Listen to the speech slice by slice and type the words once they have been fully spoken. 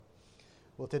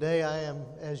Well, today I am,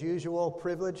 as usual,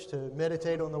 privileged to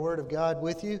meditate on the Word of God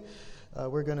with you.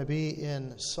 We're going to be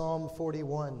in Psalm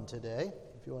 41 today.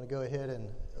 If you want to go ahead and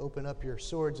open up your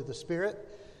swords of the Spirit,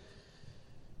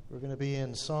 we're going to be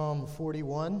in Psalm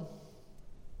 41.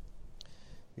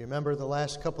 You remember the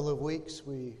last couple of weeks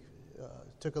we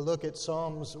took a look at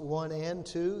Psalms 1 and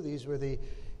 2. These were the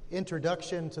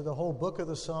introduction to the whole book of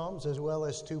the Psalms, as well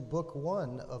as to book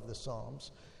 1 of the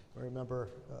Psalms. Remember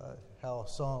how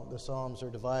the Psalms are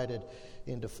divided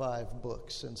into 5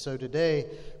 books. And so today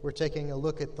we're taking a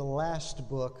look at the last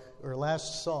book, or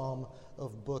last Psalm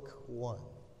of book 1.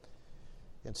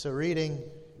 And so reading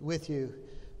with you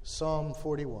Psalm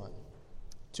 41.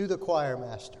 To the choir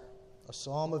master, a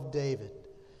psalm of David.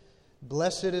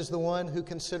 Blessed is the one who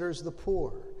considers the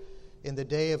poor. In the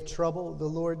day of trouble, the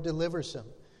Lord delivers him.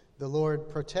 The Lord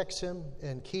protects him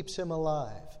and keeps him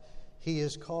alive. He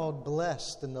is called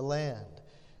blessed in the land,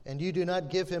 and you do not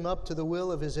give him up to the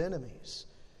will of his enemies.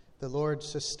 The Lord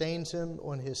sustains him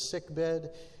on his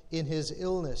sickbed. In his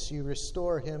illness you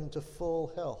restore him to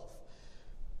full health.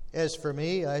 As for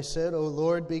me, I said, O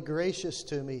Lord, be gracious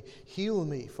to me. Heal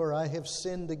me, for I have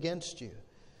sinned against you.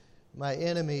 My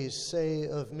enemies say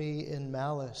of me in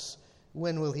malice,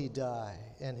 when will he die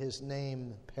and his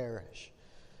name perish?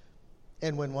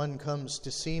 And when one comes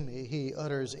to see me, he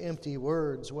utters empty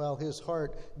words while his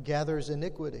heart gathers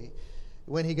iniquity.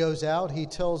 When he goes out, he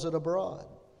tells it abroad.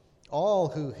 All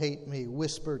who hate me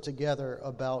whisper together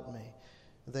about me.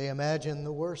 They imagine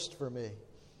the worst for me.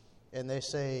 And they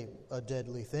say, a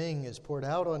deadly thing is poured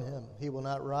out on him. He will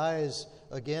not rise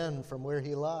again from where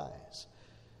he lies.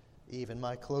 Even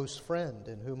my close friend,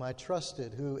 in whom I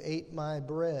trusted, who ate my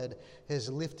bread, has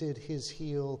lifted his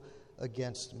heel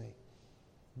against me.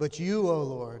 But you, O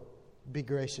Lord, be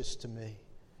gracious to me,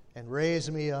 and raise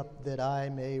me up that I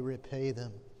may repay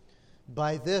them.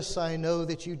 By this I know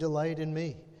that you delight in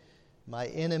me. My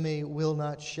enemy will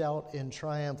not shout in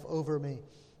triumph over me,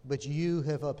 but you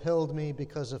have upheld me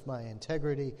because of my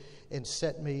integrity and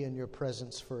set me in your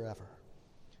presence forever.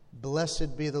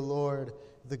 Blessed be the Lord,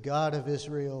 the God of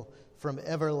Israel, from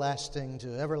everlasting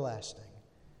to everlasting.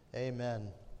 Amen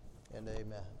and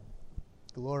amen.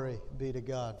 Glory be to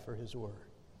God for his word.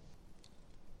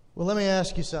 Well, let me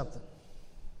ask you something.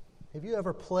 Have you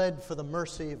ever pled for the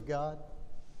mercy of God?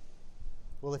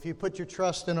 Well, if you put your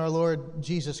trust in our Lord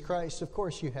Jesus Christ, of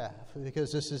course you have,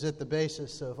 because this is at the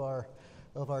basis of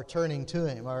our turning to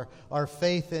him. Our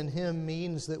faith in him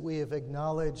means that we have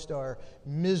acknowledged our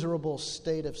miserable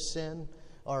state of sin,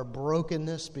 our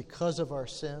brokenness because of our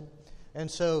sin.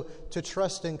 And so to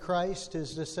trust in Christ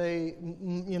is to say,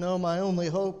 my only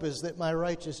hope is that my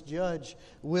righteous judge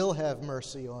will have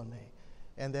mercy on me,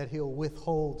 and that he'll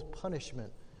withhold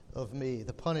punishment of me,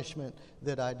 the punishment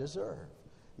that I deserve.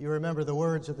 You remember the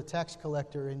words of the tax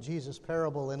collector in Jesus'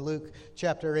 parable in Luke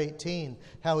chapter 18,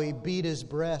 how he beat his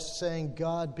breast saying,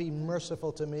 God, be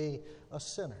merciful to me, a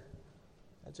sinner.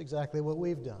 That's exactly what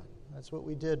we've done. That's what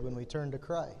we did when we turned to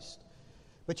Christ.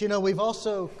 But we've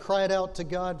also cried out to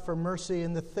God for mercy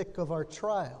in the thick of our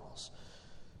trials.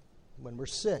 When we're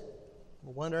sick,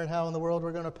 we're wondering how in the world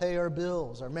we're going to pay our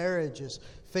bills. Our marriage is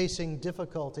facing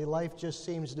difficulty. Life just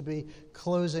seems to be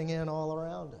closing in all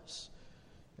around us.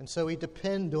 And so we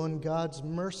depend on God's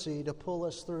mercy to pull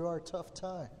us through our tough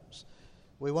times.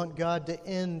 We want God to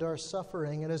end our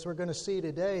suffering. And as we're going to see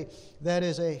today, that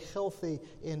is a healthy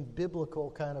and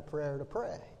biblical kind of prayer to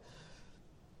pray.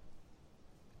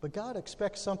 But God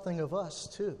expects something of us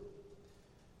too.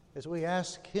 As we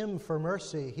ask him for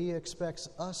mercy, he expects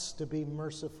us to be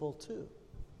merciful too.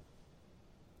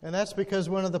 And that's because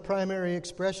one of the primary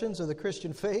expressions of the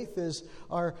Christian faith is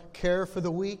our care for the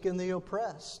weak and the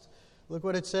oppressed. Look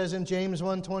what it says in James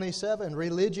 1:27.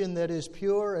 Religion that is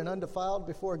pure and undefiled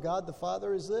before God the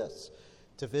Father is this: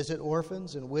 to visit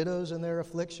orphans and widows in their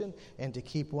affliction and to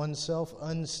keep oneself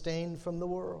unstained from the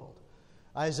world.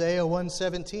 Isaiah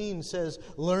 1:17 says,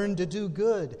 learn to do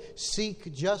good,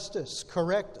 seek justice,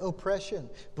 correct oppression,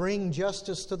 bring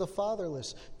justice to the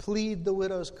fatherless, plead the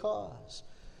widow's cause.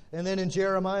 And then in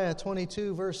Jeremiah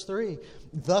 22 verse 3,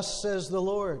 thus says the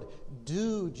Lord,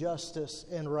 do justice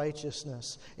and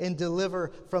righteousness and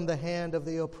deliver from the hand of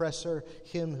the oppressor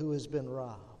him who has been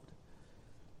robbed.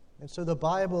 And so the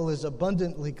Bible is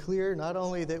abundantly clear, not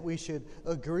only that we should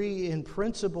agree in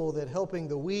principle that helping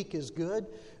the weak is good,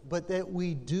 but that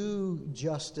we do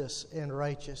justice and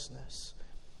righteousness.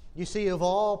 You see, of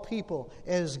all people,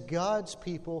 as God's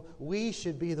people, we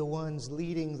should be the ones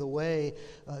leading the way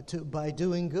by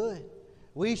doing good.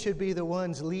 We should be the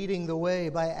ones leading the way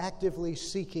by actively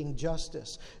seeking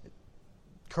justice,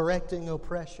 correcting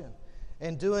oppression,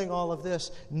 And doing all of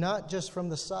this, not just from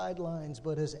the sidelines,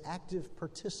 but as active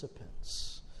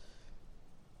participants.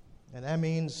 And that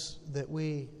means that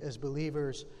we, as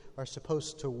believers, are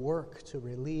supposed to work to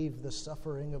relieve the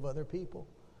suffering of other people.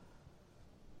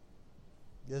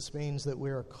 This means that we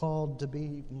are called to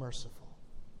be merciful.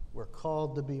 We're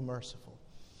called to be merciful.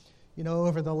 You know,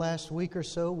 over the last week or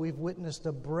so, we've witnessed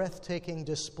a breathtaking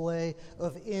display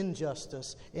of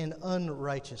injustice and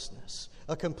unrighteousness,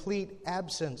 a complete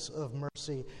absence of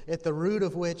mercy, at the root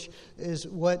of which is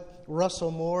what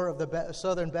Russell Moore of the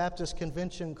Southern Baptist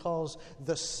Convention calls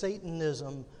the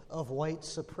Satanism of white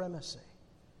supremacy.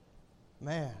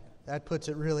 Man, that puts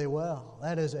it really well.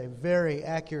 That is a very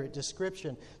accurate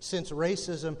description, since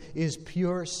racism is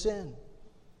pure sin.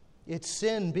 It's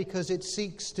sin because it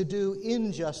seeks to do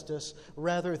injustice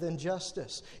rather than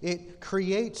justice. It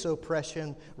creates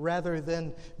oppression rather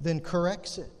than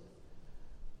corrects it.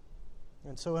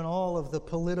 And so in all of the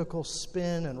political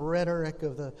spin and rhetoric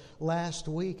of the last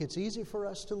week, it's easy for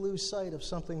us to lose sight of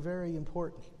something very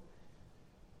important.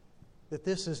 That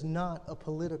this is not a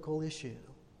political issue.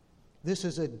 This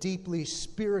is a deeply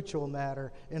spiritual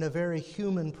matter and a very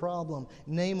human problem,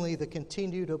 namely the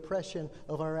continued oppression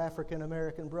of our African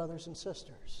American brothers and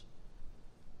sisters.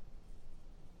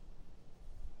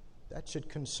 That should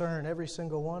concern every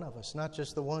single one of us, not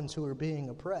just the ones who are being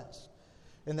oppressed.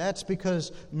 And that's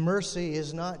because mercy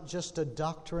is not just a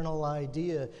doctrinal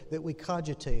idea that we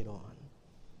cogitate on.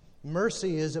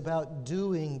 Mercy is about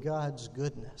doing God's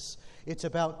goodness. It's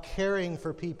about caring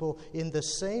for people in the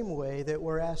same way that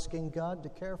we're asking God to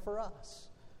care for us.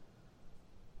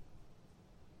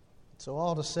 So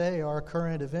all to say, our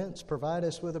current events provide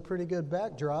us with a pretty good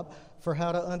backdrop for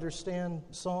how to understand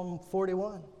Psalm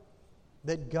 41.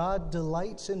 That God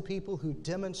delights in people who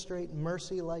demonstrate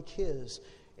mercy like His,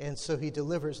 and so He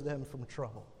delivers them from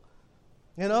trouble.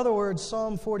 In other words,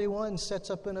 Psalm 41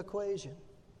 sets up an equation.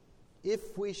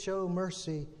 If we show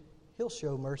mercy, He'll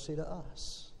show mercy to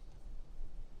us.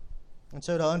 And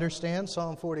so to understand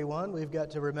Psalm 41, we've got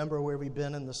to remember where we've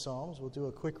been in the Psalms. We'll do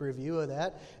a quick review of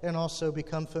that and also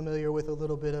become familiar with a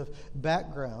little bit of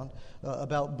background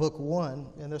about Book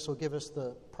 1, and this will give us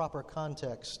the proper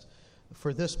context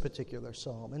for this particular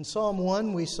psalm. In Psalm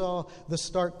 1, we saw the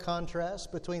stark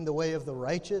contrast between the way of the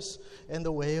righteous and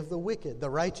the way of the wicked. The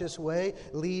righteous way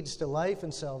leads to life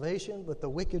and salvation, but the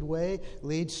wicked way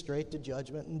leads straight to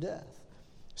judgment and death.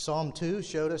 Psalm 2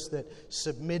 showed us that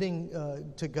submitting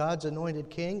to God's anointed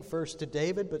king, first to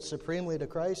David, but supremely to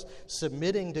Christ,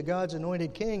 submitting to God's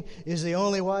anointed king is the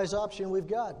only wise option we've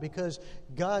got, because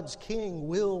God's king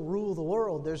will rule the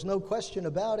world. There's no question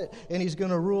about it. And He's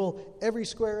going to rule every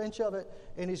square inch of it,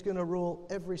 and He's going to rule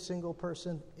every single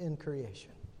person in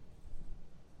creation.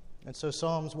 And so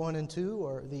Psalms 1 and 2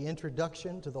 are the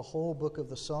introduction to the whole book of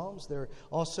the Psalms. They're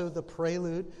also the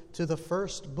prelude to the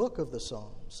first book of the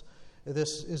Psalms.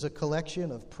 This is a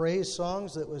collection of praise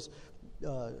songs that was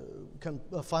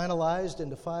finalized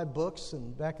into 5 books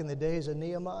and back in the days of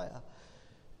Nehemiah.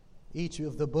 Each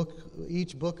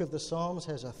book of the Psalms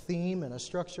has a theme and a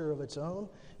structure of its own,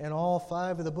 and all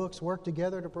 5 of the books work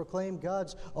together to proclaim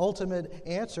God's ultimate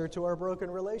answer to our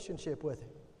broken relationship with Him.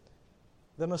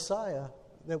 The Messiah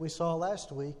that we saw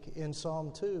last week in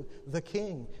Psalm 2, the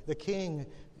King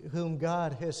whom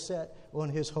God has set on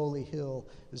His holy hill,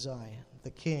 Zion, the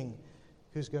King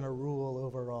who's going to rule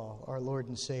over all, our Lord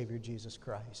and Savior, Jesus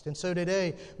Christ. And so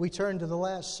today, we turn to the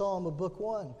last psalm of Book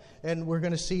 1, and we're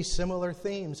going to see similar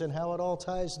themes and how it all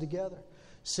ties together.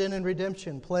 Sin and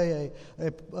redemption play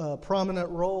a prominent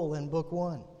role in Book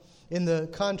 1. In the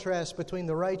contrast between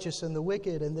the righteous and the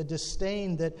wicked and the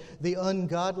disdain that the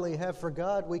ungodly have for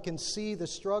God, we can see the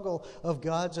struggle of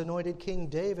God's anointed King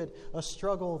David, a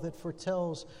struggle that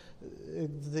foretells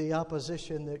the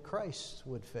opposition that Christ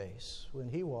would face when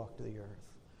He walked the earth.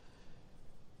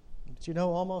 But you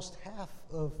know, almost half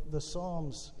of the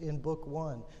Psalms in Book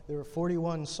 1, there are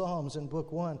 41 Psalms in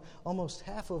Book 1, almost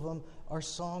half of them are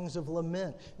songs of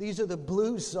lament. These are the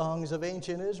blues songs of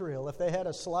ancient Israel. If they had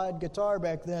a slide guitar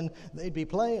back then, they'd be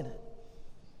playing it.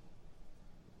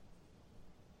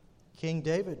 King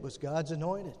David was God's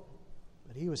anointed,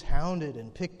 but he was hounded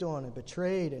and picked on and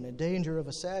betrayed and in danger of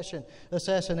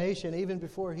assassination even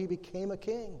before he became a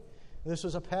king. This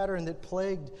was a pattern that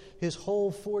plagued his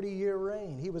whole 40-year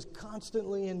reign. He was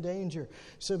constantly in danger.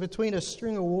 So between a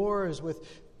string of wars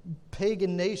with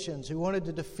pagan nations who wanted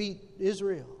to defeat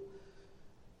Israel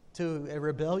to a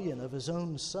rebellion of his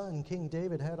own son, King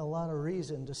David had a lot of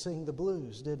reason to sing the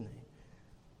blues, didn't he?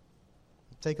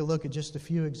 Take a look at just a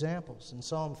few examples. In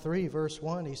Psalm 3, verse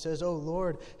 1, he says, "O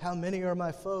Lord, how many are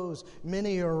my foes?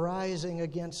 Many are rising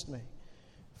against me.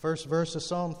 First verse of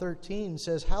Psalm 13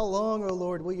 says, "How long, O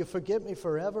Lord, will you forget me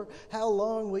forever? How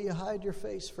long will you hide your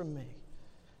face from me?"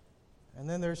 And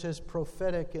then there's his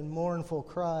prophetic and mournful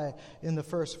cry in the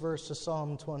first verse of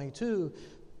Psalm 22.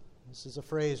 This is a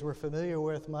phrase we're familiar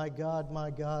with. My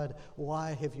God,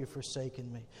 why have you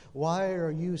forsaken me? Why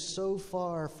are you so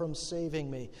far from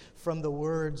saving me from the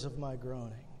words of my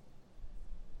groaning?"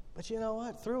 But you know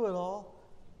what? Through it all,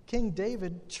 King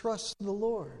David trusts the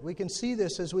Lord. We can see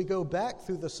this as we go back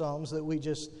through the Psalms that we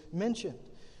just mentioned.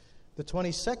 The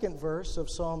 22nd verse of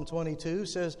Psalm 22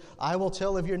 says, "I will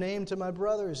tell of your name to my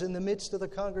brothers. In the midst of the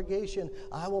congregation,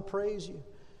 I will praise you."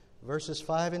 Verses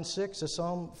 5 and 6 of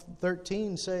Psalm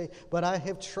 13 say, "But I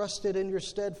have trusted in your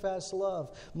steadfast love.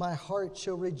 My heart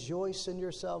shall rejoice in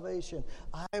your salvation.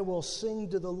 I will sing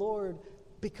to the Lord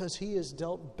because he has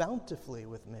dealt bountifully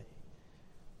with me."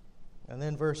 And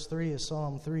then verse 3 of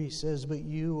Psalm 3 says, "But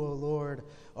you, O Lord,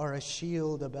 are a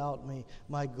shield about me,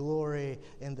 my glory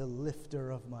and the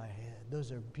lifter of my head." Those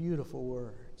are beautiful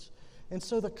words. And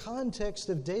so the context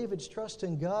of David's trust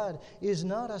in God is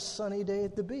not a sunny day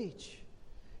at the beach.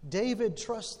 David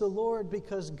trusts the Lord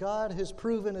because God has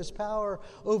proven his power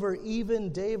over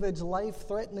even David's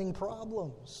life-threatening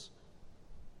problems.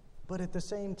 But at the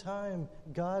same time,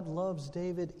 God loves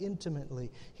David intimately.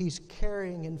 He's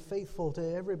caring and faithful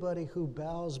to everybody who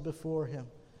bows before him.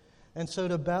 And so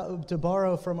to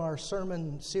borrow from our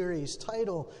sermon series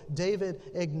title, David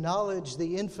acknowledged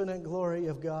the infinite glory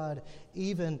of God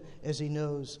even as he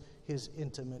knows his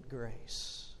intimate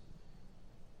grace.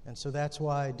 And so that's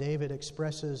why David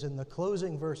expresses in the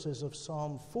closing verses of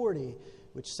Psalm 40,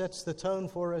 which sets the tone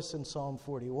for us in Psalm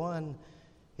 41,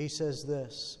 he says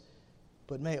this,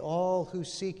 "But may all who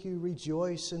seek you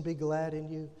rejoice and be glad in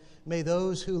you. May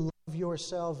those who love your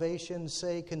salvation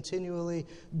say continually,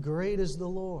 'Great is the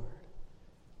Lord.'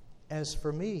 As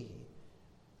for me,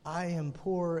 I am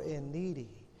poor and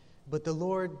needy, but the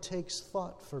Lord takes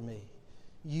thought for me.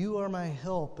 You are my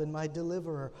help and my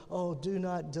deliverer. Oh, do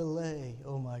not delay,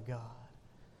 oh my God."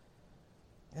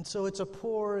 And so it's a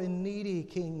poor and needy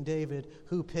King David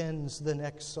who pens the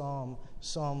next psalm,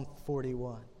 Psalm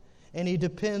 41. And he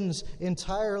depends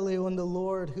entirely on the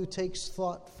Lord who takes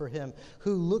thought for him,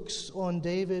 who looks on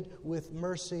David with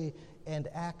mercy and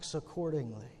acts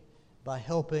accordingly by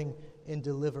helping and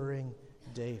delivering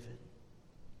David.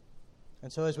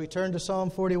 And so as we turn to Psalm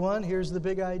 41, here's the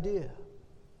big idea.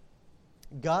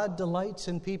 God delights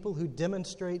in people who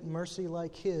demonstrate mercy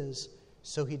like his,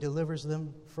 so he delivers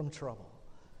them from trouble.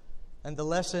 And the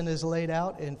lesson is laid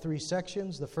out in 3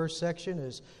 sections. The first section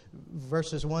is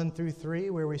verses 1 through 3,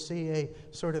 where we see a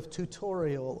sort of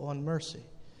tutorial on mercy.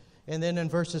 And then in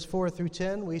verses 4 through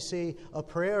 10, we see a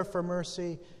prayer for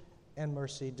mercy and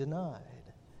mercy denied.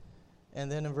 And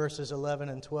then in verses 11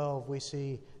 and 12, we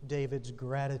see David's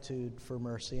gratitude for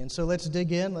mercy. And so let's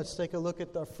dig in. Let's take a look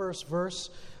at the first verse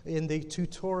in the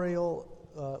tutorial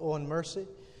on mercy.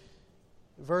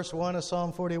 Verse 1 of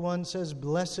Psalm 41 says,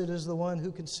 "Blessed is the one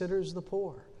who considers the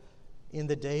poor. In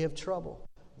the day of trouble,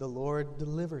 the Lord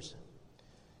delivers him."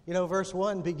 You know, verse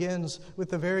 1 begins with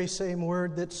the very same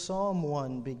word that Psalm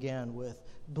 1 began with,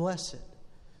 blessed.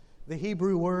 The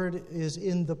Hebrew word is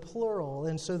in the plural,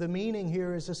 and so the meaning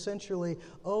here is essentially,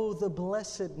 oh, the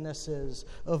blessednesses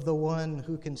of the one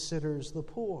who considers the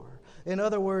poor. In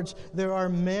other words, there are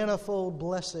manifold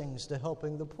blessings to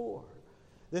helping the poor.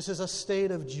 This is a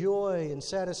state of joy and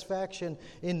satisfaction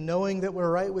in knowing that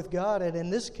we're right with God. And in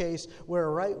this case, we're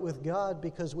right with God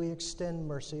because we extend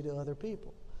mercy to other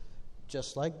people,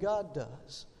 just like God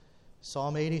does.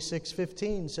 Psalm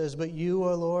 86:15 says, "But you,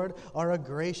 O Lord, are a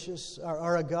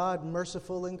God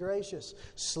merciful and gracious,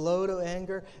 slow to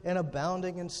anger and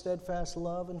abounding in steadfast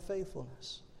love and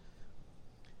faithfulness."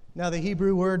 Now, the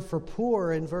Hebrew word for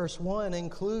poor in verse 1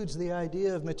 includes the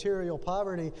idea of material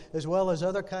poverty as well as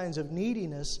other kinds of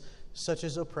neediness, such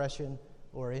as oppression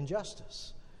or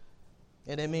injustice.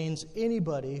 And it means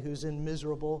anybody who's in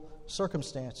miserable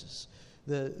circumstances.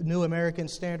 The New American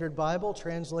Standard Bible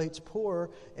translates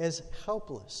poor as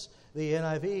helpless. The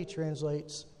NIV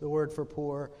translates the word for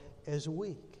poor as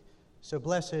weak. So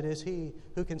blessed is he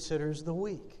who considers the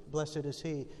weak. Blessed is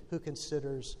he who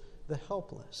considers the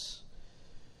helpless.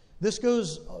 This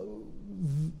goes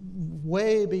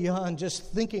way beyond just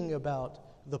thinking about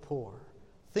the poor,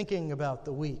 thinking about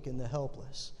the weak and the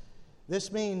helpless.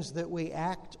 This means that we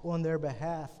act on their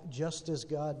behalf just as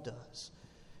God does.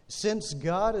 Since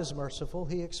God is merciful,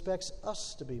 he expects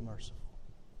us to be merciful.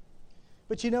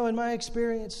 But in my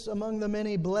experience, among the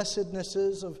many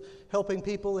blessednesses of helping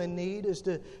people in need is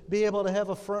to be able to have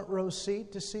a front row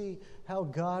seat to see how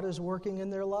God is working in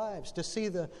their lives, to see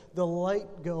the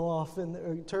light go off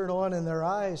and turn on in their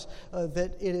eyes,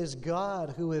 that it is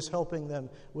God who is helping them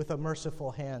with a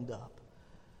merciful hand up.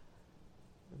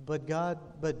 But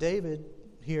David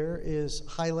here is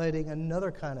highlighting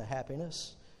another kind of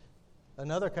happiness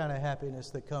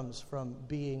that comes from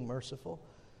being merciful.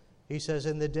 He says,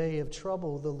 in the day of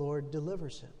trouble, the Lord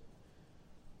delivers him.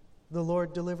 The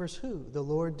Lord delivers who? The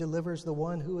Lord delivers the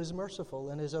one who is merciful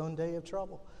in his own day of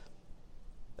trouble.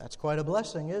 That's quite a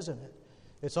blessing, isn't it?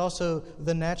 It's also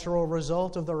the natural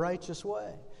result of the righteous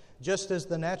way. Just as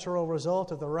the natural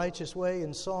result of the righteous way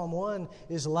in Psalm 1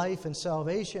 is life and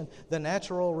salvation, the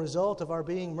natural result of our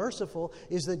being merciful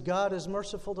is that God is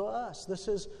merciful to us. This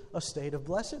is a state of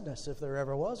blessedness, if there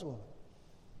ever was one.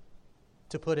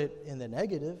 To put it in the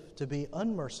negative, to be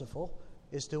unmerciful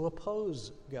is to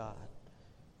oppose God.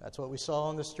 That's what we saw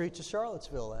on the streets of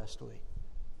Charlottesville last week.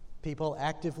 People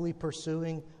actively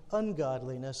pursuing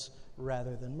ungodliness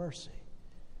rather than mercy.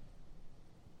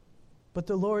 But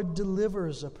the Lord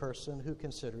delivers a person who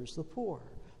considers the poor.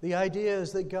 The idea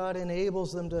is that God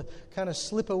enables them to kind of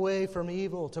slip away from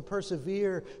evil, to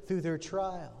persevere through their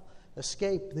trial,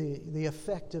 escape the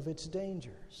effect of its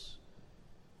dangers.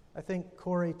 I think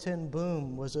Corrie ten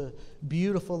Boom was a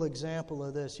beautiful example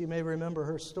of this. You may remember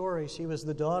her story. She was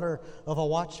the daughter of a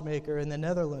watchmaker in the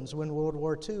Netherlands when World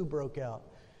War II broke out.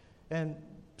 And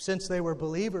since they were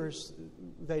believers,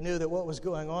 they knew that what was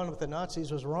going on with the Nazis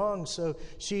was wrong, so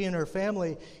she and her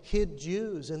family hid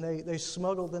Jews, and they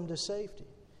smuggled them to safety.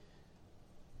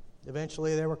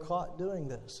 Eventually, they were caught doing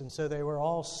this, and so they were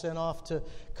all sent off to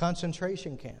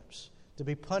concentration camps to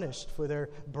be punished for their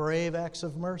brave acts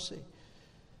of mercy.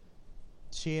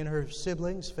 She and her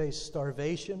siblings faced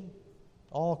starvation,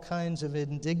 all kinds of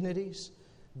indignities,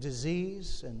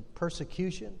 disease, and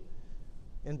persecution.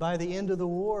 And by the end of the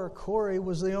war, Corrie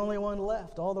was the only one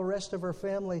left. All the rest of her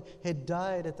family had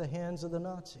died at the hands of the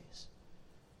Nazis.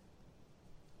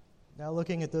 Now,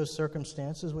 looking at those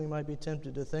circumstances, we might be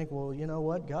tempted to think, well, you know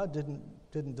what? God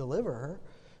didn't deliver her.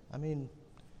 I mean,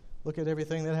 look at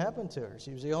everything that happened to her.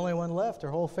 She was the only one left.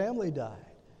 Her whole family died.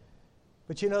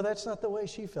 But that's not the way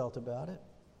she felt about it.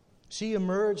 She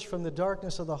emerged from the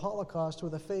darkness of the Holocaust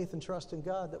with a faith and trust in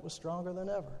God that was stronger than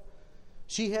ever.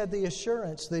 She had the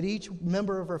assurance that each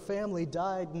member of her family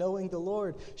died knowing the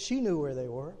Lord. She knew where they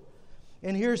were.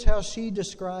 And here's how she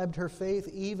described her faith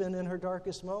even in her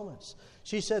darkest moments.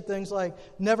 She said things like,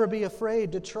 never be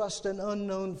afraid to trust an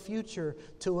unknown future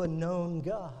to a known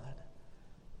God.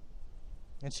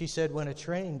 And she said, when a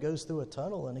train goes through a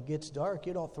tunnel and it gets dark,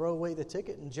 you don't throw away the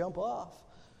ticket and jump off.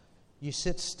 You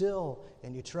sit still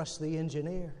and you trust the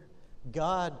engineer.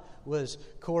 God was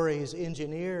Corrie's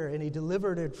engineer, and he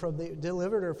delivered her from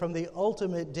the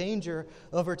ultimate danger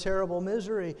of her terrible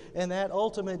misery. And that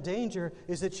ultimate danger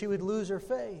is that she would lose her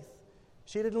faith.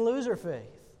 She didn't lose her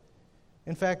faith.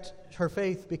 In fact, her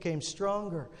faith became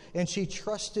stronger, and she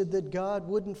trusted that God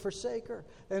wouldn't forsake her,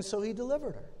 and so he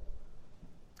delivered her.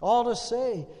 All to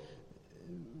say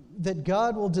that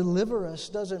God will deliver us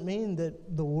doesn't mean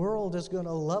that the world is going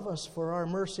to love us for our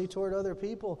mercy toward other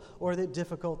people, or that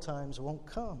difficult times won't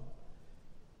come.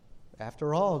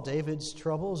 After all, David's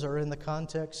troubles are in the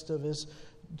context of his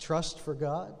trust for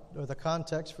God, or the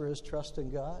context for his trust in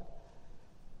God.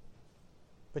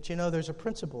 But there's a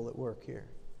principle at work here,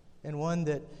 and one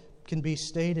that can be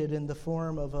stated in the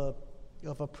form of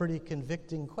a pretty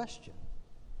convicting question.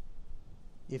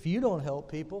 If you don't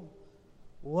help people,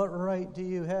 what right do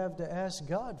you have to ask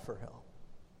God for help?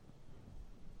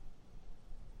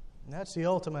 And that's the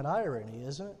ultimate irony,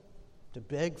 isn't it? To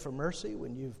beg for mercy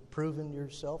when you've proven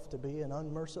yourself to be an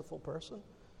unmerciful person.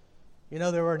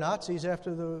 There were Nazis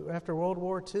after World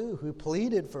War II who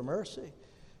pleaded for mercy.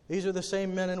 These are the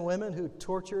same men and women who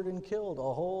tortured and killed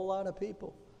a whole lot of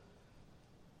people.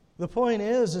 The point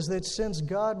is that since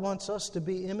God wants us to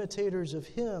be imitators of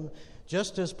Him,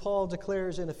 just as Paul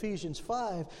declares in Ephesians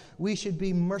 5, we should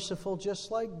be merciful just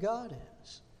like God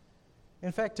is.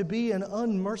 In fact, to be an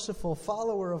unmerciful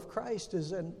follower of Christ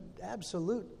is an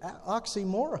absolute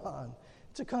oxymoron.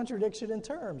 It's a contradiction in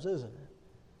terms, isn't it?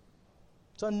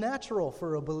 It's unnatural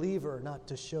for a believer not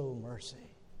to show mercy.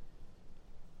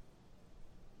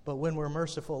 But when we're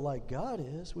merciful like God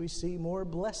is, we see more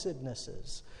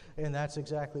blessednesses. And that's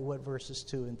exactly what verses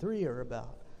 2 and 3 are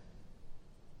about.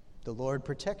 The Lord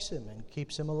protects him and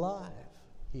keeps him alive.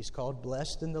 He's called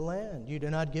blessed in the land. You do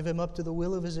not give him up to the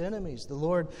will of his enemies. The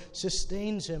Lord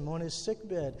sustains him on his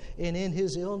sickbed, and in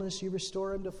his illness you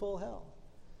restore him to full health.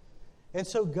 And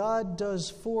so God does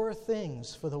 4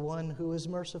 things for the one who is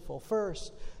merciful.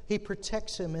 First, he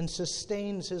protects him and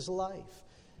sustains his life.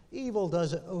 Evil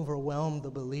doesn't overwhelm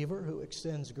the believer who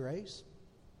extends grace.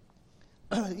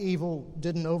 Evil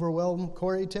didn't overwhelm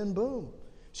Corrie ten Boom.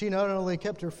 She not only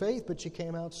kept her faith, but she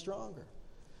came out stronger.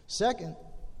 Second,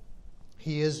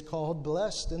 he is called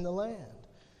blessed in the land.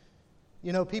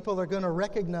 You know, people are going to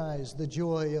recognize the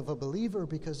joy of a believer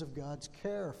because of God's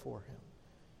care for him.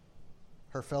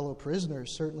 Her fellow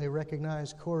prisoners certainly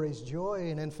recognized Corrie's joy,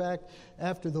 and in fact,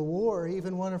 after the war,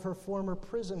 even one of her former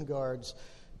prison guards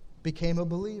became a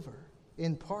believer,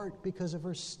 in part because of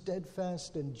her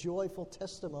steadfast and joyful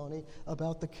testimony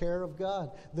about the care of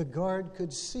God. The guard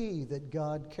could see that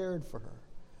God cared for her.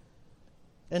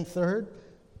 And third,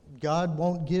 God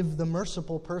won't give the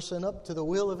merciful person up to the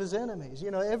will of his enemies.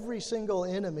 You know, every single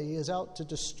enemy is out to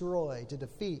destroy, to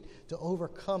defeat, to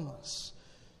overcome us.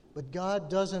 But God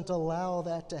doesn't allow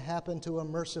that to happen to a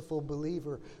merciful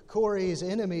believer. Corrie's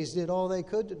enemies did all they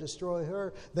could to destroy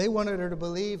her. They wanted her to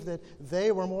believe that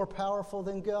they were more powerful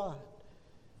than God.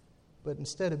 But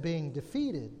instead of being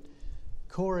defeated,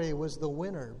 Corrie was the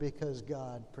winner because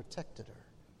God protected her.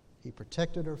 He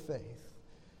protected her faith.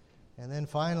 And then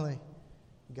finally,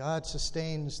 God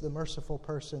sustains the merciful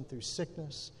person through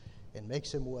sickness and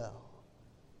makes him well.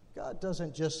 God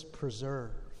doesn't just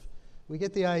preserve. We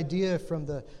get the idea from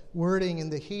the wording in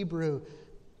the Hebrew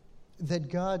that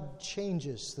God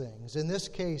changes things. In this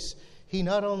case, he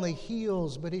not only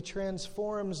heals, but he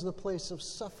transforms the place of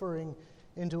suffering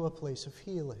into a place of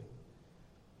healing.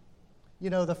 You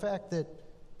know, the fact that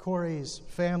Corrie's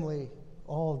family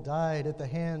all died at the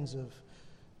hands of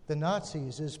the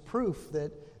Nazis is proof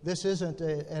that this isn't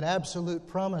an absolute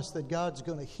promise that God's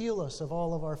going to heal us of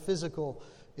all of our physical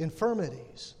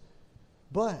infirmities.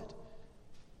 But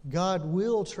God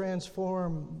will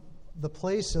transform the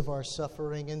place of our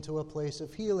suffering into a place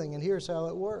of healing. And here's how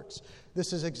it works.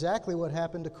 This is exactly what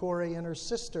happened to Corrie and her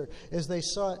sister as they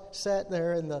sat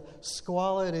there in the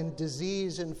squalid and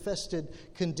disease-infested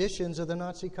conditions of the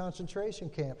Nazi concentration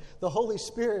camp. The Holy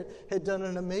Spirit had done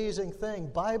an amazing thing.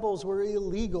 Bibles were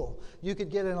illegal. You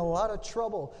could get in a lot of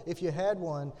trouble if you had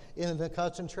one in the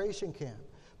concentration camp.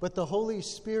 But the Holy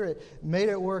Spirit made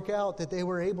it work out that they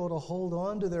were able to hold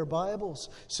on to their Bibles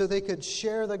so they could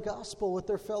share the gospel with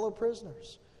their fellow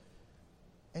prisoners.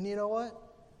 And you know what?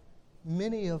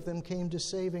 Many of them came to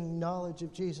saving knowledge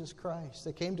of Jesus Christ.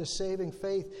 They came to saving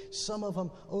faith, some of them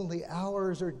only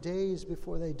hours or days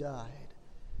before they died.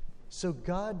 So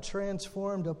God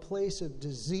transformed a place of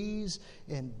disease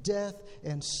and death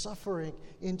and suffering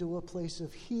into a place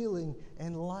of healing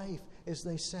and life as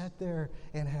they sat there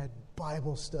and had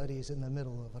Bible studies in the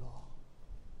middle of it all.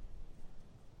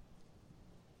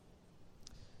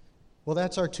 Well,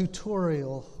 that's our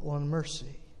tutorial on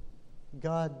mercy.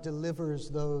 God delivers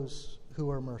those who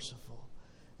are merciful.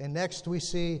 And next we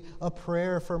see a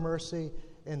prayer for mercy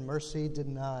and mercy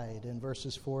denied in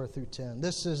verses 4 through 10.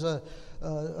 This is a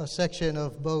section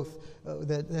of both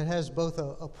that has both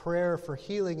a prayer for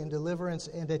healing and deliverance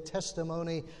and a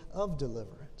testimony of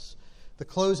deliverance. The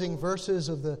closing verses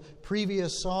of the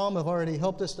previous psalm have already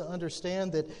helped us to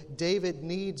understand that David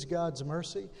needs God's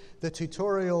mercy. The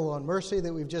tutorial on mercy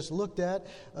that we've just looked at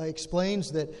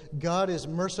explains that God is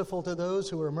merciful to those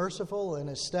who are merciful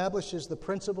and establishes the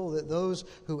principle that those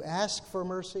who ask for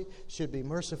mercy should be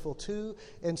merciful too.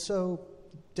 And so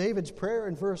David's prayer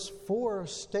in verse 4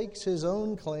 stakes his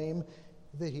own claim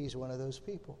that he's one of those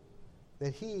people,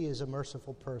 that he is a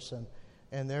merciful person,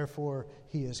 and therefore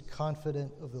he is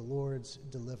confident of the Lord's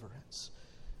deliverance.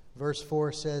 Verse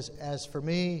 4 says, "As for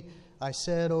me, I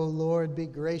said, O Lord, be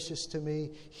gracious to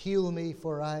me, heal me,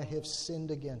 for I have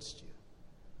sinned against you."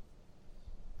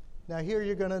 Now here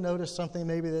you're going to notice something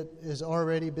maybe that has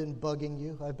already been bugging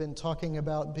you. I've been talking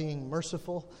about being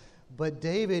merciful, but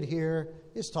David here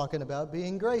is talking about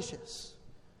being gracious.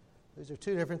 These are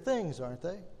two different things, aren't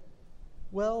they?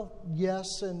 Well,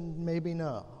 yes and maybe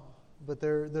no. But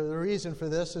the reason for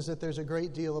this is that there's a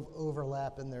great deal of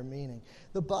overlap in their meaning.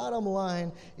 The bottom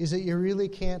line is that you really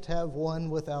can't have one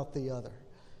without the other.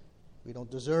 We don't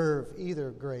deserve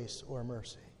either grace or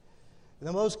mercy. And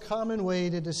the most common way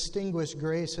to distinguish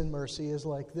grace and mercy is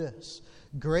like this.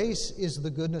 Grace is the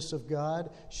goodness of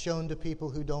God shown to people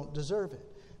who don't deserve it.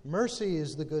 Mercy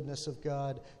is the goodness of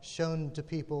God shown to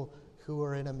people who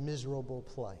are in a miserable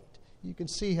plight. You can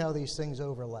see how these things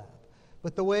overlap.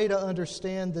 But the way to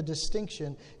understand the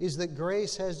distinction is that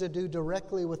grace has to do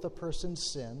directly with a person's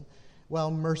sin, while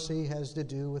mercy has to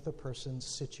do with a person's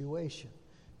situation.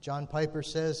 John Piper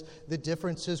says the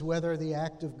difference is whether the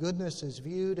act of goodness is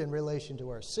viewed in relation to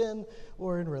our sin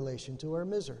or in relation to our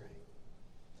misery.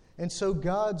 And so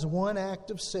God's one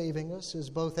act of saving us is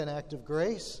both an act of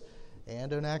grace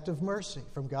and an act of mercy.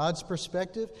 From God's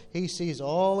perspective, He sees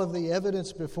all of the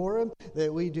evidence before Him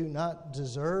that we do not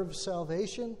deserve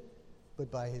salvation, but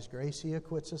by His grace He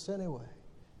acquits us anyway.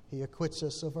 He acquits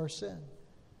us of our sin.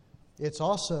 It's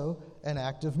also an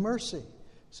act of mercy.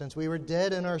 Since we were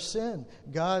dead in our sin,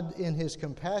 God in His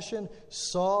compassion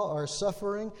saw our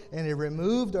suffering, and He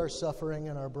removed our suffering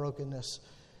and our brokenness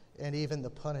and even the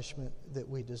punishment that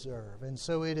we deserve. And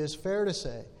so it is fair to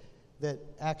say that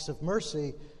acts of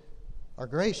mercy are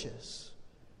gracious.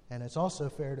 And it's also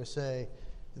fair to say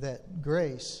that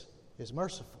grace is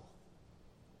merciful.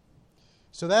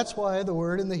 So that's why the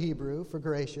word in the Hebrew for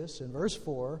gracious in verse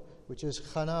 4, which is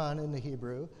chanan in the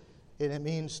Hebrew, and it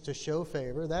means to show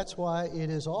favor. That's why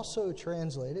it is also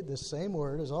translated, this same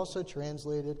word is also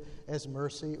translated as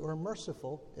mercy or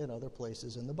merciful in other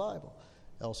places in the Bible,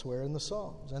 elsewhere in the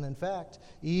Psalms. And in fact,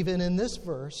 even in this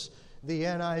verse, the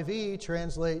NIV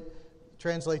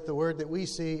translate the word that we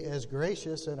see as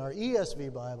gracious in our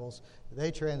ESV Bibles. They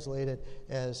translate it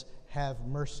as have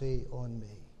mercy on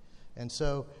me. And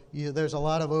so there's a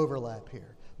lot of overlap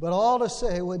here. But all to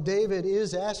say, what David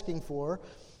is asking for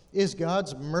is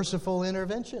God's merciful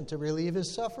intervention to relieve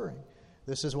his suffering.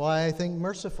 This is why I think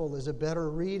merciful is a better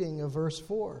reading of verse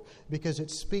 4, because it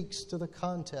speaks to the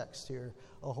context here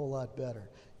a whole lot better.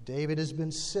 David has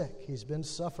been sick, he's been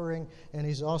suffering, and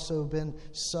he's also been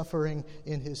suffering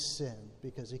in his sin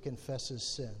because he confesses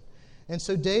sin. And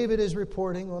so David is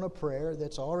reporting on a prayer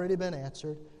that's already been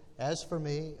answered. As for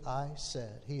me, I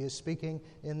said. He is speaking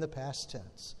in the past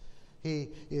tense. He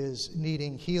is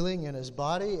needing healing in his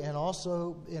body and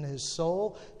also in his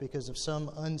soul because of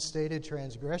some unstated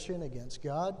transgression against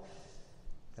God.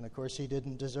 And of course, he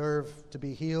didn't deserve to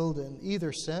be healed in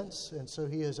either sense. And so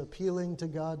he is appealing to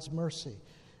God's mercy.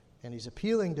 And he's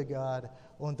appealing to God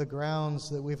on the grounds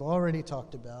that we've already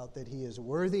talked about, that he is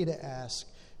worthy to ask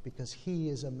because he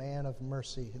is a man of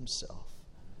mercy himself.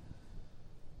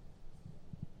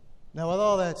 Now, with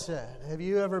all that said, have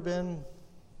you ever been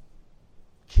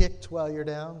kicked while you're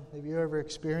down? Have you ever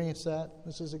experienced that?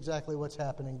 This is exactly what's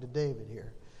happening to David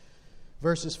here.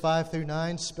 Verses 5 through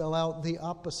 9 spell out the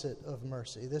opposite of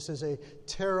mercy. This is a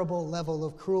terrible level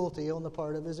of cruelty on the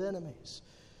part of his enemies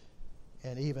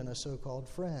and even a so-called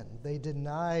friend. They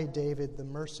deny David the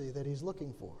mercy that he's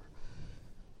looking for.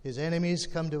 His enemies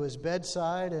come to his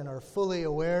bedside and are fully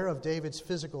aware of David's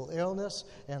physical illness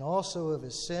and also of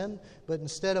his sin. But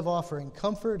instead of offering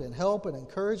comfort and help and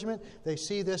encouragement, they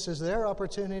see this as their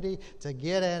opportunity to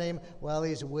get at him while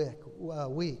he's weak,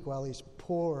 while he's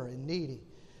poor and needy.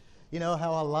 You know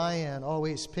how a lion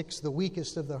always picks the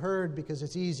weakest of the herd because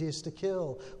it's easiest to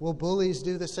kill. Well, bullies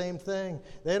do the same thing.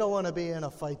 They don't want to be in a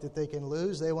fight that they can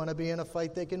lose. They want to be in a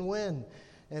fight they can win.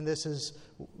 And this is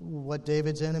what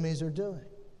David's enemies are doing.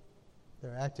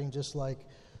 They're acting just like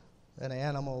an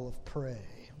animal of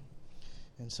prey.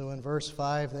 And so in verse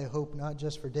 5, they hope not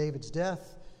just for David's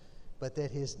death, but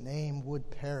that his name would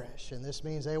perish. And this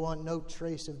means they want no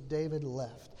trace of David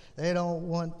left. They don't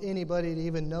want anybody to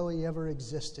even know he ever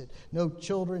existed. No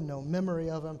children, no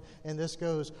memory of him. And this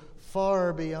goes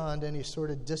far beyond any sort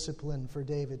of discipline for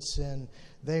David's sin.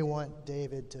 They want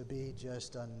David to be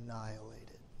just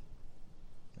annihilated.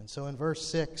 And so in verse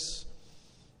 6,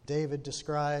 David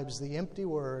describes the empty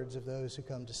words of those who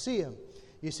come to see him.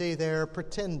 You see, they're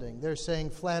pretending. They're saying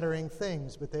flattering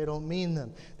things, but they don't mean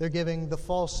them. They're giving the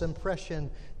false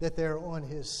impression that they're on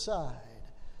his side.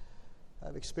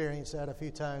 I've experienced that a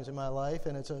few times in my life,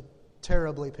 and it's a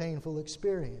terribly painful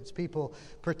experience. People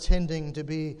pretending to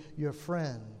be your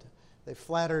friend. They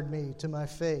flattered me to my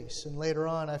face, and later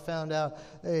on I found out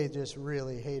they just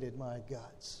really hated my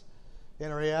guts.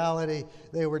 In reality,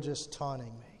 they were just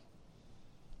taunting me.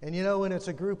 And you know, when it's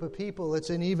a group of people, it's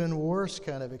an even worse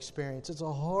kind of experience. It's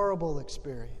a horrible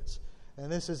experience.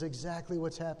 And this is exactly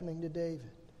what's happening to David.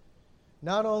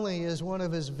 Not only is one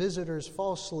of his visitors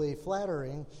falsely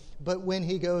flattering, but when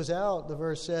he goes out, the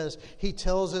verse says, he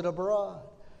tells it abroad.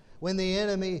 When the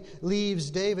enemy leaves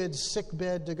David's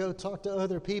sickbed to go talk to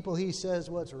other people, he says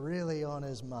what's really on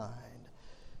his mind.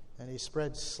 And he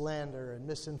spreads slander and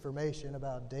misinformation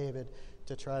about David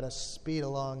to try to speed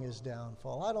along his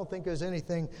downfall. I don't think there's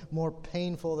anything more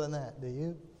painful than that, do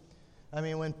you? I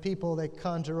mean, when people, they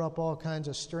conjure up all kinds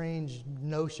of strange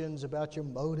notions about your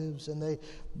motives, and they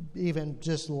even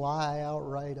just lie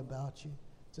outright about you.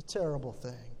 It's a terrible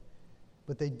thing.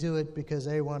 But they do it because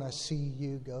they want to see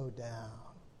you go down.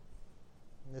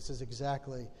 And this is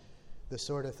exactly the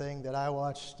sort of thing that I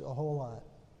watched a whole lot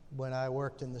when I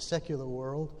worked in the secular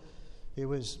world. It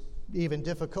was even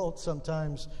difficult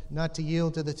sometimes not to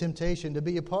yield to the temptation to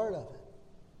be a part of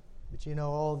it. But you know,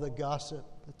 all the gossip,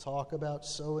 the talk about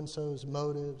so-and-so's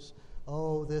motives.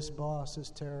 Oh, this boss is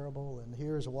terrible, and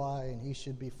here's why, and he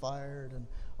should be fired, and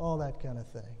all that kind of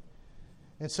thing.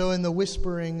 And so in the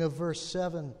whispering of verse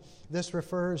 7, this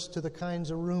refers to the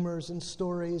kinds of rumors and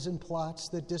stories and plots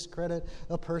that discredit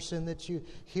a person that you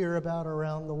hear about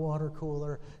around the water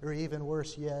cooler, or even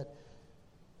worse yet,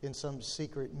 in some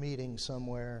secret meeting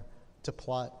somewhere to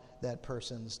plot that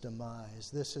person's demise.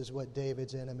 This is what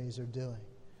David's enemies are doing.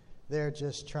 They're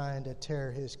just trying to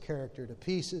tear his character to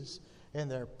pieces, and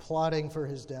they're plotting for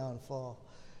his downfall.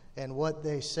 And what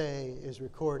they say is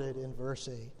recorded in verse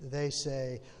 8. They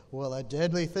say, well, a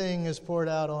deadly thing is poured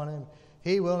out on him.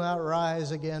 He will not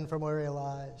rise again from where he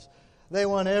lies. They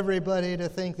want everybody to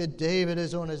think that David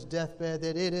is on his deathbed,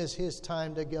 that it is his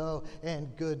time to go,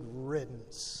 and good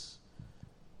riddance.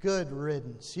 Good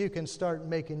riddance. You can start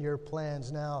making your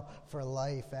plans now for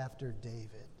life after David.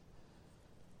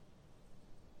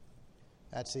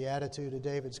 That's the attitude of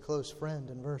David's close friend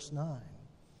in verse 9.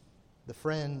 The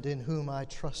friend in whom I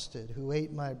trusted, who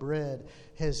ate my bread,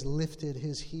 has lifted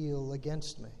his heel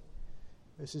against me.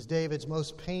 This is David's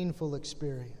most painful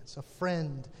experience, a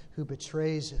friend who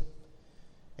betrays him.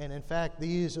 And in fact,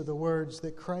 these are the words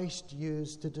that Christ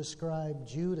used to describe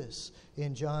Judas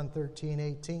in John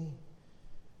 13:18.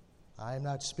 I am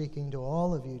not speaking to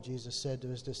all of you, Jesus said to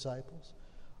his disciples.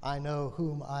 I know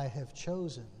whom I have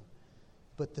chosen,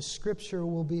 but the scripture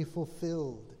will be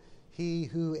fulfilled. He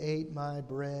who ate my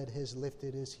bread has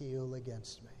lifted his heel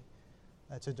against me.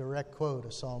 That's a direct quote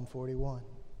of Psalm 41.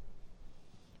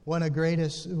 One of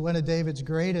David's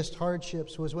greatest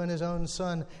hardships was when his own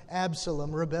son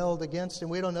Absalom rebelled against him.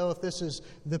 We don't know if this is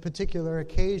the particular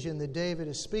occasion that David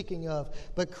is speaking of,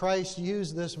 but Christ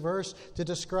used this verse to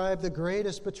describe the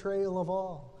greatest betrayal of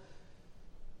all.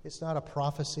 It's not a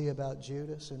prophecy about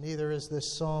Judas, and neither is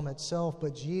this psalm itself,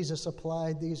 but Jesus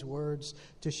applied these words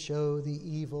to show the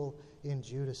evil in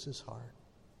Judas's heart.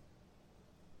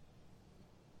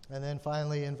 And then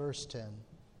finally in verse 10,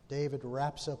 David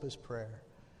wraps up his prayer.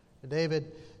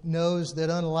 David knows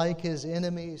that unlike his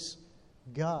enemies,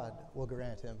 God will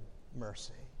grant him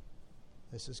mercy.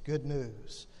 This is good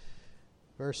news.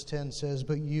 Verse 10 says,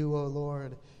 But you, O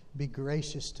Lord, be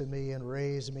gracious to me and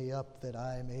raise me up that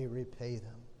I may repay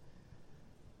them.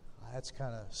 That's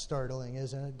kind of startling,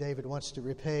 isn't it? David wants to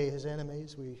repay his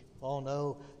enemies. We all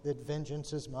know that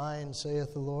vengeance is mine,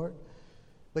 saith the Lord.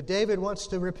 But David wants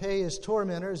to repay his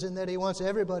tormentors in that he wants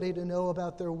everybody to know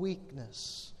about their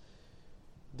weakness.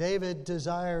 David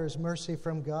desires mercy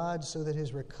from God so that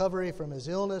his recovery from his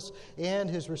illness and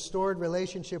his restored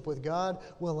relationship with God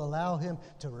will allow him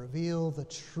to reveal the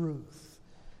truth.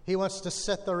 He wants to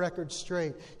set the record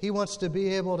straight. He wants to be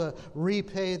able to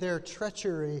repay their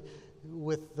treachery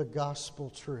with the gospel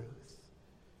truth.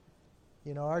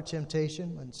 You know, our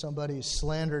temptation when somebody's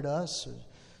slandered us, or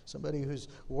somebody who's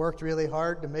worked really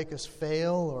hard to make us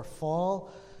fail or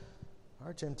fall,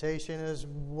 our temptation is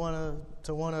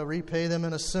to want to repay them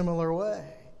in a similar way.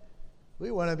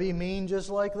 We want to be mean just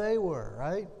like they were,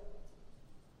 right?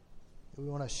 We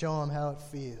want to show them how it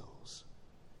feels.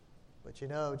 But you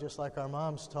know, just like our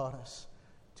moms taught us,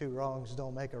 two wrongs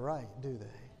don't make a right, do they?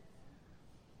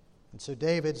 And so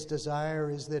David's desire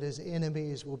is that his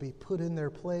enemies will be put in their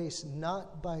place,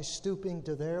 not by stooping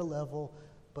to their level,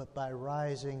 but by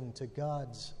rising to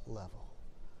God's level.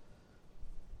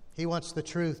 He wants the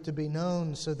truth to be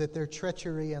known so that their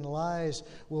treachery and lies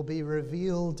will be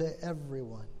revealed to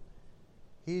everyone.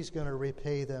 He's going to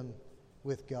repay them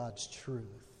with God's truth.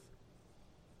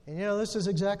 And you know, this is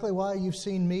exactly why you've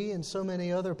seen me and so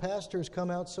many other pastors come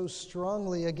out so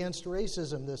strongly against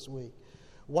racism this week.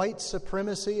 White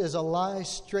supremacy is a lie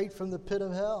straight from the pit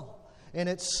of hell, and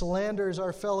it slanders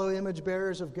our fellow image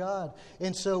bearers of God.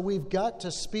 And so we've got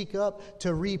to speak up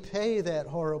to repay that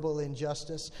horrible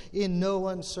injustice in no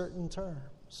uncertain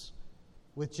terms.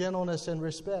 With gentleness and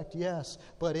respect, yes,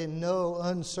 but in no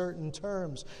uncertain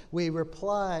terms. We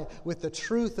reply with the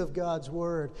truth of God's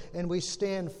word, and we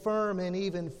stand firm and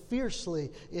even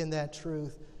fiercely in that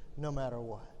truth, no matter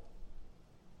what.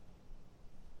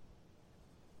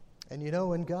 And you know,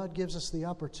 when God gives us the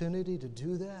opportunity to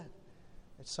do that,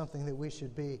 it's something that we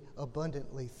should be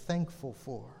abundantly thankful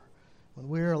for. When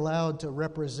we're allowed to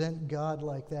represent God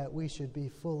like that, we should be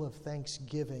full of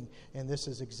thanksgiving. And this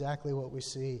is exactly what we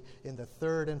see in the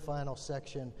third and final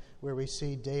section, where we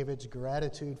see David's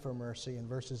gratitude for mercy in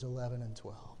verses 11 and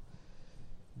 12.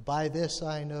 By this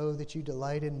I know that you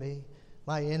delight in me.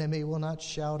 My enemy will not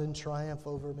shout in triumph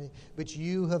over me, but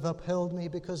you have upheld me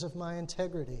because of my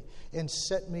integrity and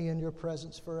set me in your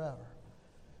presence forever.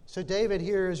 So David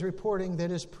here is reporting that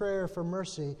his prayer for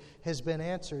mercy has been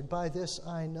answered. By this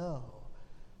I know.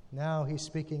 Now he's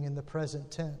speaking in the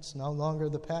present tense, no longer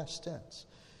the past tense.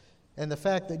 And the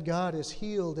fact that God has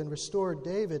healed and restored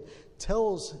David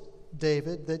tells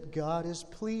David that God is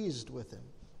pleased with him.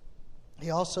 He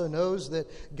also knows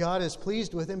that God is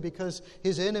pleased with him because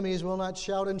his enemies will not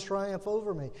shout in triumph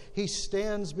over me. He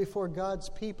stands before God's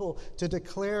people to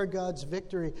declare God's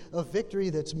victory, a victory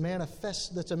that's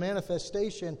a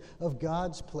manifestation of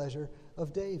God's pleasure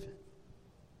of David.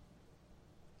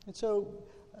 And so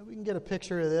we can get a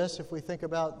picture of this if we think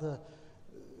about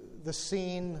the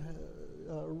scene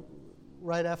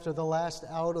right after the last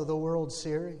out of the World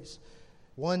Series.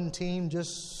 One team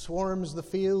just swarms the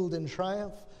field in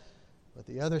triumph. But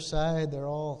the other side, they're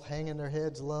all hanging their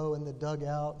heads low in the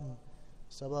dugout, and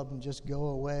some of them just go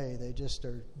away. They just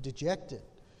are dejected.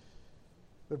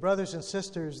 But brothers and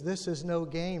sisters, this is no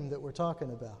game that we're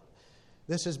talking about.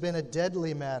 This has been a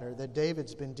deadly matter that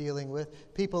David's been dealing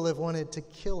with. People have wanted to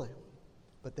kill him,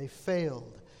 but they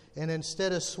failed. And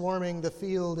instead of swarming the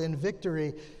field in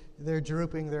victory, they're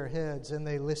drooping their heads, and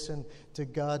they listen to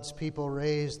God's people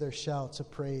raise their shouts of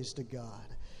praise to God.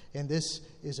 And this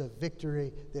is a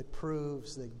victory that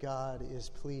proves that God is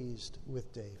pleased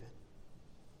with David.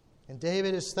 And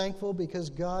David is thankful because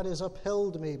God has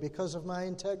upheld me because of my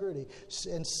integrity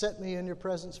and set me in your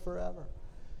presence forever.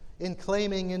 In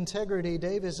claiming integrity,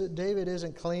 David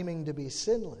isn't claiming to be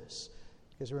sinless.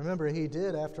 Because remember, he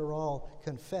did, after all,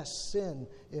 confess sin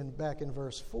back in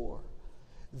verse 4.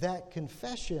 That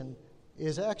confession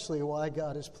is actually why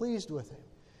God is pleased with him.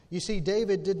 You see,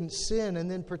 David didn't sin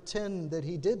and then pretend that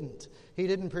he didn't. He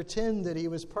didn't pretend that he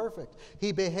was perfect.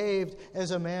 He behaved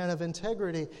as a man of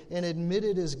integrity and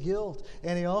admitted his guilt.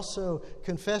 And he also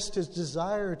confessed his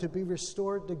desire to be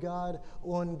restored to God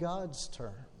on God's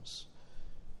terms.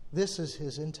 This is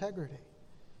his integrity.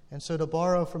 And so to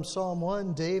borrow from Psalm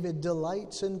 1, David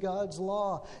delights in God's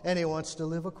law and he wants to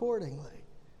live accordingly.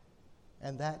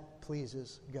 And that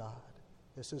pleases God.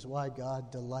 This is why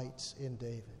God delights in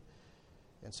David.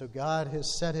 And so God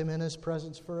has set him in his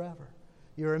presence forever.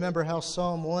 You remember how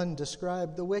Psalm 1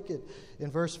 described the wicked.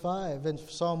 In verse 5, in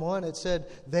Psalm 1 it said,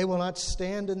 "They will not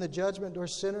stand in the judgment, nor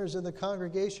sinners in the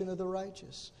congregation of the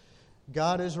righteous."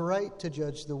 God is right to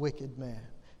judge the wicked man.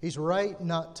 He's right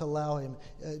not to allow him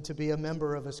to be a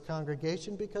member of his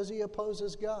congregation because he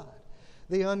opposes God.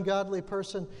 The ungodly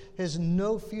person has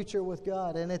no future with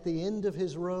God, and at the end of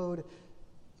his road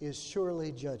is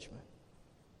surely judgment.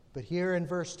 But here in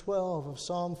verse 12 of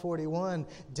Psalm 41,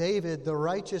 David, the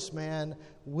righteous man,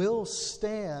 will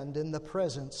stand in the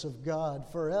presence of God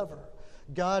forever.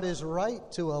 God is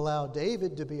right to allow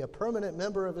David to be a permanent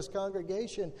member of his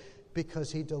congregation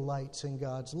because he delights in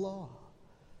God's law.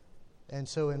 And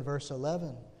so in verse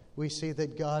 11, we see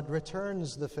that God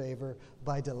returns the favor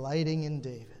by delighting in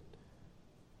David.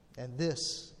 And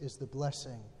this is the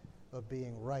blessing of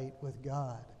being right with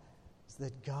God, is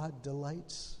that God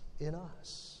delights in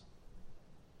us.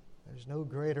 There's no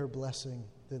greater blessing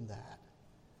than that.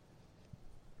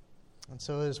 And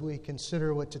so as we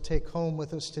consider what to take home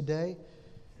with us today,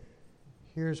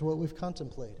 here's what we've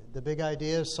contemplated. The big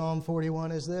idea of Psalm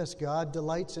 41 is this: God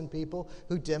delights in people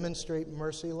who demonstrate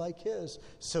mercy like his,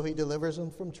 so he delivers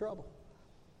them from trouble.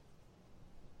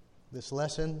 This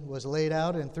lesson was laid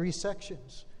out in 3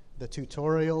 sections. The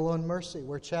tutorial on mercy.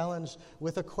 We're challenged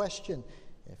with a question.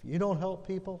 If you don't help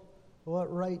people,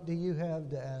 what right do you have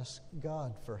to ask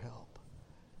God for help?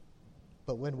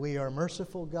 But when we are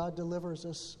merciful, God delivers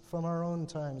us from our own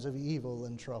times of evil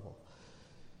and trouble.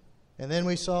 And then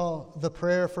we saw the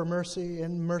prayer for mercy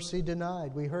and mercy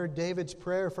denied. We heard David's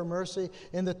prayer for mercy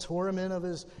in the torment of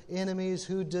his enemies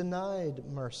who denied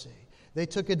mercy. They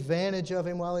took advantage of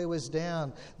him while he was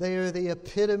down. They are the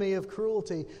epitome of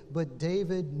cruelty. But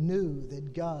David knew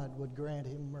that God would grant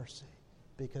him mercy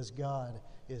because God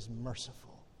is merciful.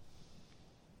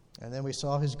 And then we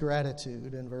saw his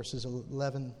gratitude in verses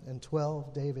 11 and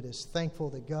 12. David is thankful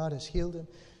that God has healed him.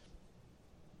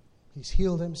 He's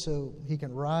healed him so he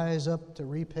can rise up to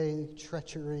repay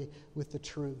treachery with the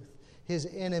truth. His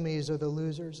enemies are the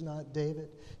losers, not David.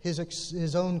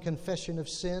 His own confession of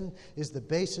sin is the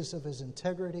basis of his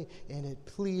integrity, and it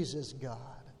pleases God.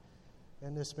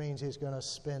 And this means he's going to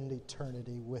spend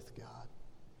eternity with God.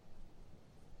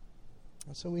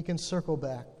 And so we can circle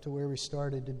back to where we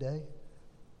started today.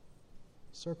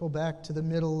 Circle back to the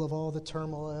middle of all the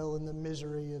turmoil and the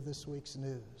misery of this week's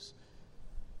news.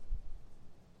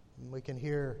 And we can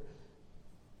hear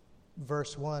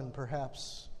verse 1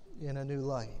 perhaps in a new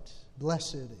light.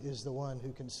 Blessed is the one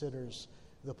who considers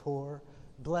the poor.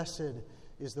 Blessed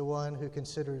is the one who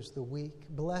considers the weak.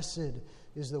 Blessed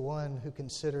is the one who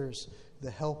considers the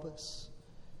helpless.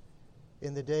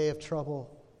 In the day of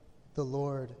trouble, the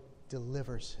Lord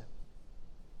delivers him.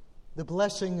 The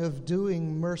blessing of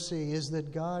doing mercy is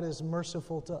that God is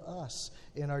merciful to us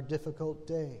in our difficult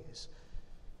days.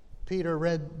 Peter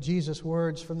read Jesus'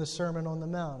 words from the Sermon on the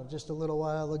Mount of just a little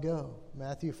while ago,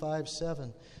 Matthew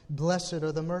 5:7. Blessed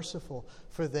are the merciful,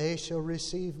 for they shall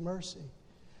receive mercy.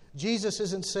 Jesus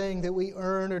isn't saying that we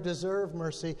earn or deserve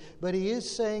mercy, but he is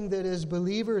saying that as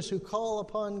believers who call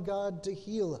upon God to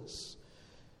heal us,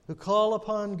 who call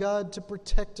upon God to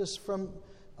protect us from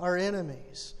our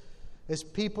enemies, as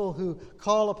people who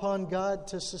call upon God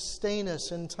to sustain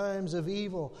us in times of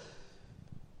evil,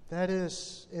 that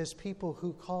is, as people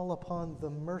who call upon the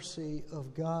mercy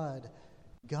of God,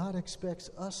 God expects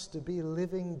us to be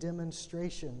living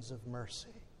demonstrations of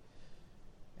mercy.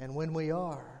 And when we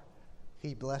are,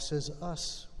 He blesses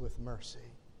us with mercy.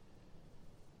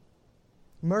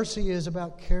 Mercy is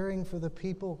about caring for the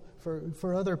people,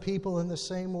 for other people in the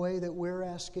same way that we're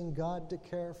asking God to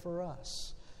care for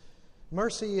us.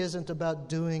 Mercy isn't about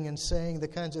doing and saying the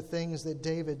kinds of things that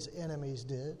David's enemies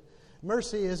did.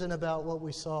 Mercy isn't about what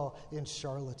we saw in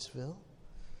Charlottesville.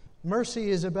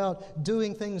 Mercy is about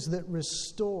doing things that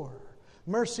restore.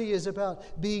 Mercy is about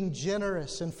being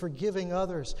generous and forgiving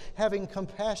others, having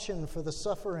compassion for the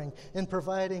suffering, and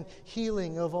providing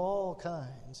healing of all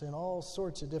kinds in all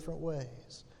sorts of different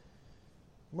ways.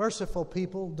 Merciful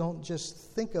people don't just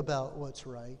think about what's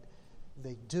right,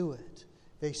 they do it.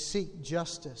 They seek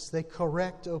justice, they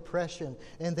correct oppression,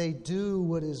 and they do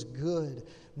what is good.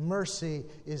 Mercy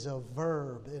is a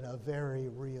verb in a very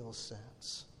real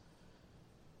sense.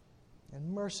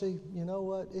 And mercy, you know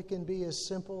what? It can be as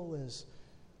simple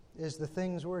as the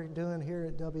things we're doing here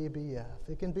at WBF.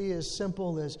 It can be as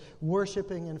simple as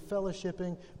worshiping and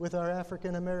fellowshipping with our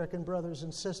African American brothers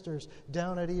and sisters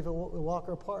down at Eva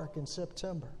Walker Park in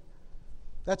September.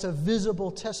 That's a visible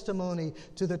testimony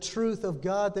to the truth of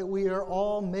God that we are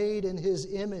all made in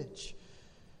His image.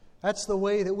 That's the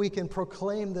way that we can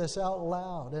proclaim this out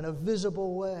loud in a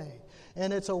visible way.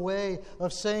 And it's a way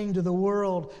of saying to the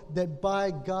world that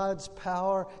by God's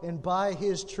power and by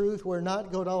His truth, we're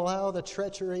not going to allow the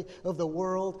treachery of the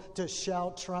world to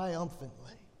shout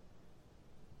triumphantly.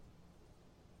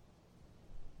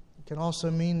 It can also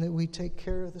mean that we take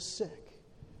care of the sick.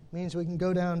 It means we can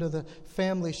go down to the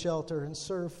family shelter and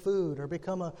serve food or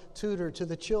become a tutor to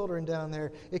the children down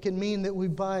there. It can mean that we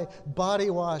buy body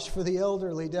wash for the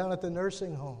elderly down at the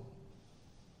nursing home.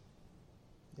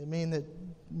 It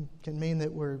can mean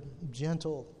that we're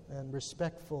gentle and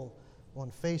respectful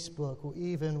on Facebook,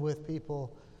 even with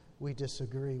people we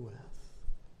disagree with.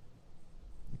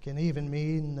 It can even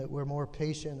mean that we're more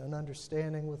patient and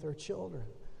understanding with our children.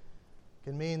 It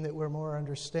can mean that we're more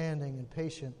understanding and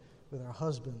patient with our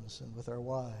husbands and with our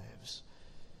wives.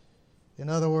 In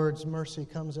other words, mercy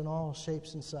comes in all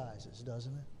shapes and sizes,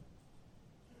 doesn't it?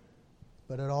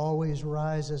 But it always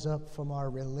rises up from our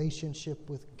relationship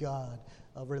with God,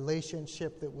 a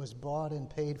relationship that was bought and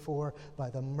paid for by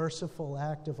the merciful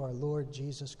act of our Lord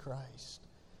Jesus Christ.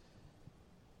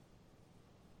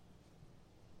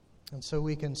 And so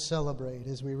we can celebrate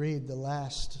as we read the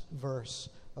last verse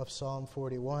of Psalm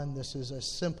 41. This is a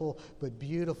simple but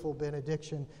beautiful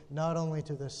benediction, not only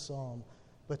to this psalm,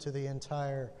 but to the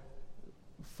entire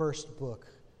first book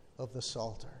of the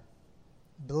Psalter.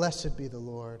 Blessed be the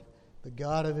Lord, the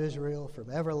God of Israel, from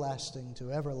everlasting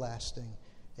to everlasting.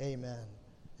 Amen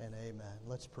and amen.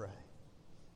 Let's pray.